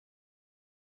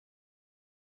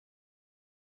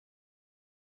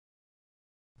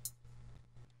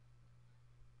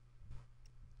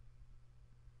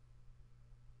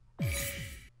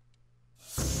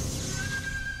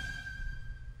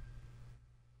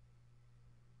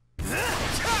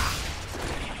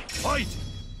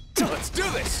Let's do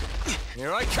this!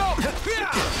 Here I come! Leave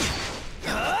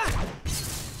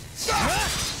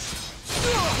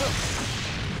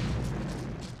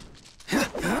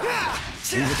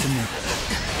it to me.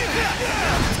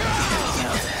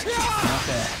 Not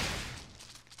bad.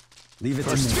 Leave it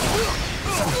to me.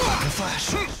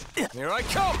 Flash! Here I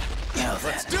come!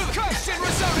 Let's do the constant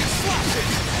resounding slashes!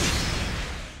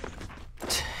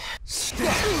 It's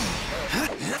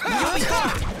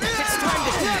time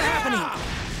to start happening!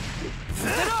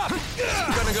 Get up!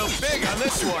 I'm gonna go big on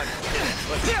this one!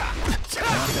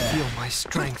 Feel my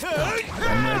strength building.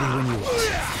 I'm ready when you are.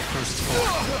 First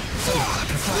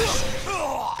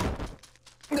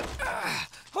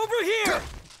Over here!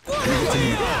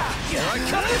 Here I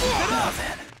come!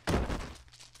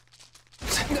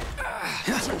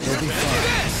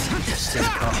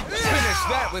 Finish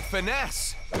that with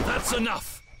finesse! That's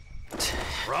enough!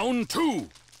 Round 2!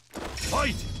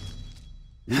 Fight!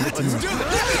 Leave it to me. Do this!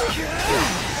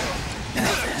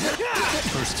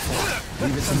 First fall.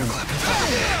 Leave it to me.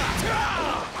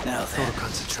 Now Total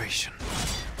concentration.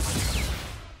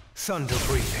 Thunder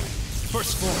breathing.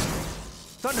 First form.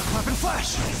 Thunderclap and flash.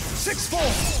 6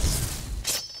 form.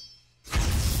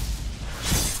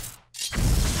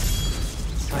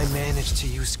 I managed to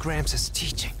use Gramps'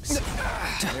 teachings.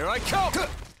 Here I come!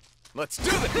 Let's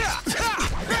do this!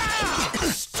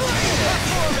 Straight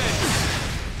performance!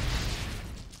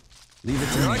 Leave it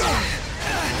to Here me. I come!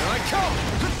 Here I come!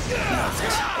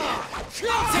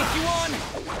 I'll take you on!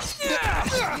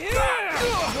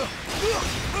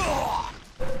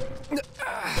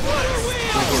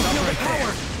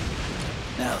 Power.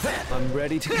 Now then, I'm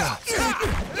ready to go.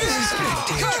 This is getting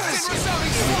dangerous.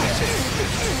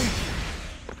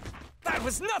 That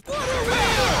was nothing!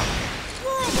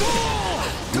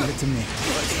 Leave it to me.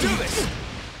 Let's do this!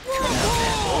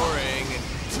 Boring!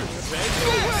 Take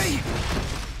this!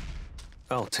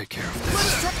 I'll take care of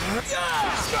this.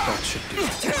 That should do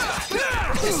it.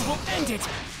 This will end it!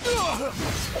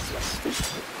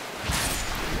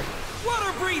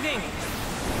 Water breathing!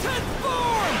 10th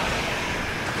form!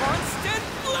 Constant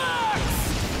flux!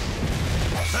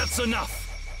 That's enough!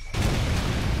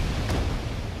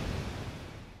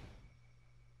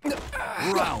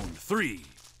 Round 3!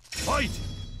 Fight!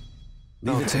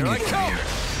 Leave it to Here me. I come!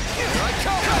 Here I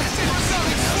come! Constant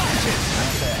resounding flashes!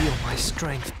 Feel my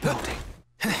strength building.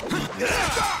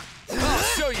 I'll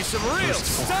show you some real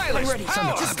stylish I'm ready.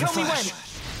 power! Just tell me when.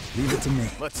 Leave it to me.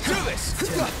 Let's do this!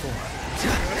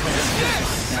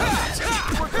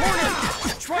 We're cornered!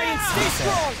 Try and stay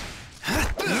strong!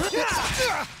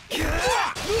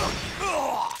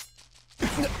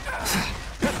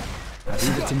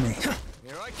 Leave it to me.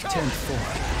 Here I come! 10th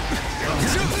form.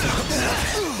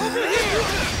 Over here!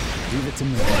 Leave it to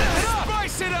me.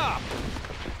 Spice it up!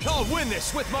 I'll win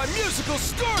this with my musical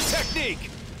score technique!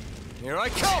 Here I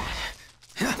come!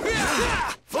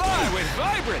 Fly with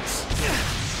vibrance!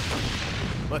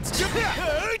 Let's do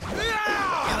it!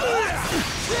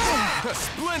 A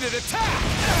splendid attack!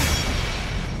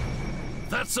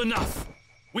 That's enough!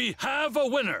 We have a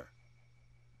winner!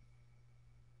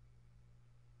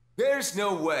 There's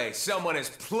no way someone as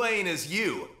plain as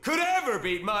you could ever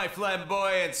beat my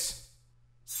flamboyance!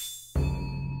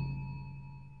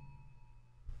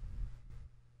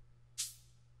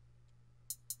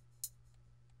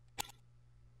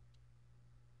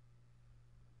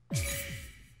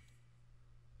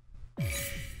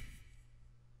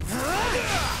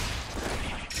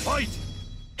 Fight!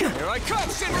 Here I come,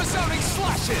 in resounding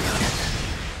slashes!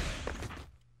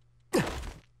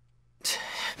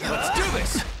 Let's do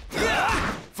this!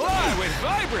 Fly with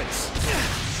vibrance!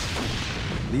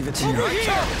 Leave it to me. Here I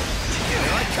come!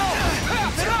 Here I come!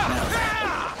 Pass it up!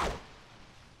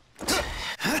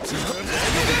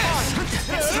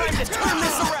 It's time to turn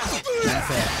this around! Not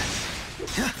bad.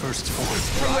 First form.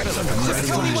 Just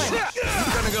tell me when! I'm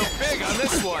gonna go big on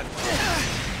this one!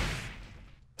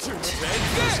 Take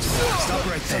this! Stop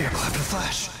right there. Thunderclap and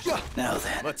flash. Now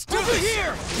then. Let's do Over this!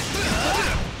 here!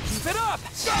 Keep it up!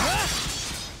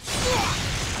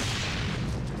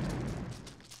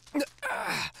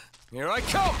 Here I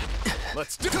come!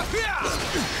 Let's do it!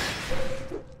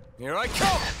 Here I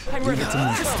come! I'm ready. Leave it to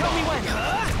me. Just tell me when!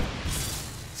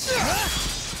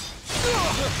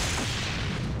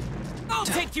 I'll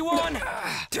take you on!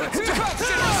 Let's do it!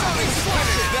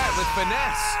 That with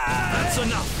finesse! That's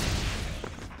enough!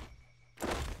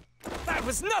 That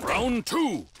was nothing! Round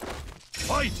 2!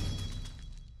 Fight!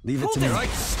 Leave it to me. Here I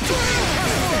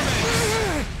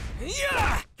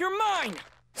Yeah! You're mine!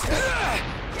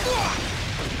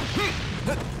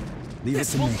 Leave it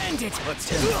This to will me. end it! Let's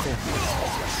 10th form.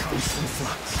 Constant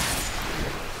flux.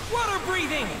 Water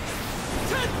breathing!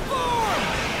 10th form!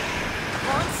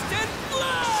 Constant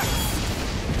flux!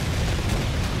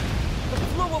 The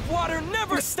flow of water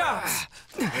never stops!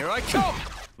 Here I come!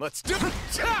 Let's do it!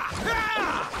 Here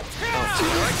I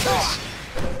come!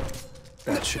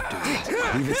 That should do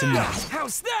it. Leave it to me.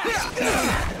 How's that?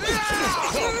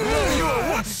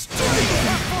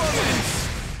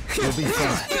 You'll be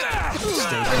fine.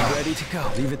 Stay ready to go.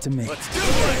 Leave it to me. Let's do it!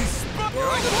 Here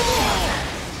I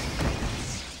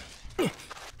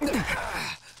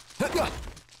come!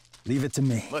 Leave it to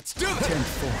me. Let's do it!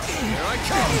 10-4. Here I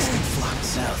come!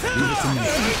 Flux. Leave it to me.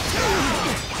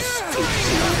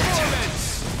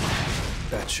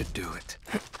 That should do it.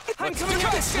 I'm coming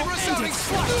up! Resounding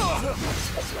slap!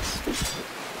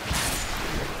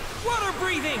 Water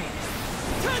breathing!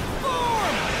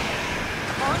 Transform!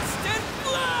 Constant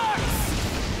flux!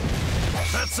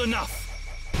 That's enough!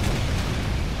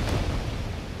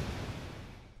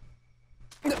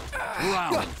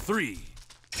 Round 3.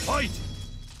 Fight!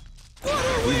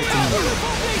 Water wheel!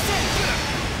 Waterfall basin!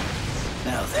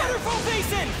 Now then. Waterfall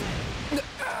basin!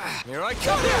 Here I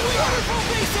come! Waterfall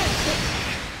basin!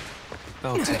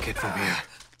 I'll take it from here.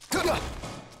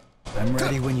 I'm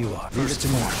ready when you are. Leave it to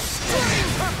me.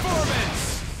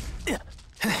 Performance!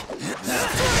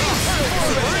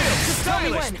 Just tell me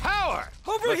when! Power!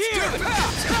 Over Let's here! do it!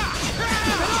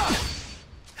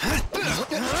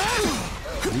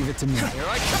 Leave it to me. Here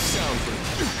I come!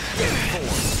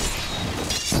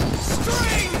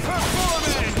 String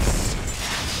performance!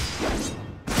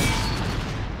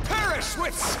 Perish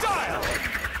with style!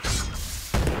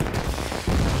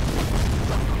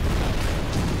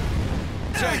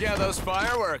 Check out those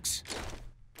fireworks!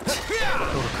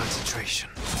 Total concentration.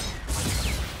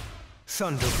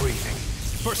 Thunder breathing.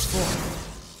 First form!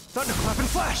 Thunderclap and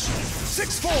flash.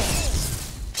 6-4!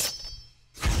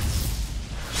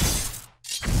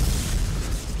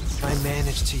 I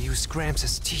managed to use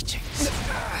Gramps' teachings.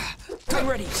 I'm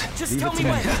ready. Just Leave tell it me to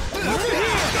me. when. Over here!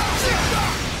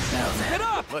 Now then. Get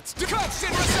up! Let's do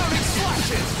constant resounding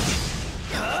slashes!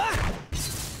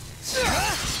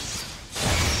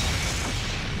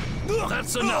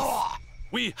 That's enough!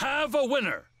 We have a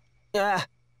winner!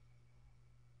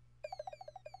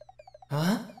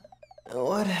 Huh?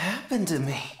 What happened to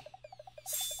me?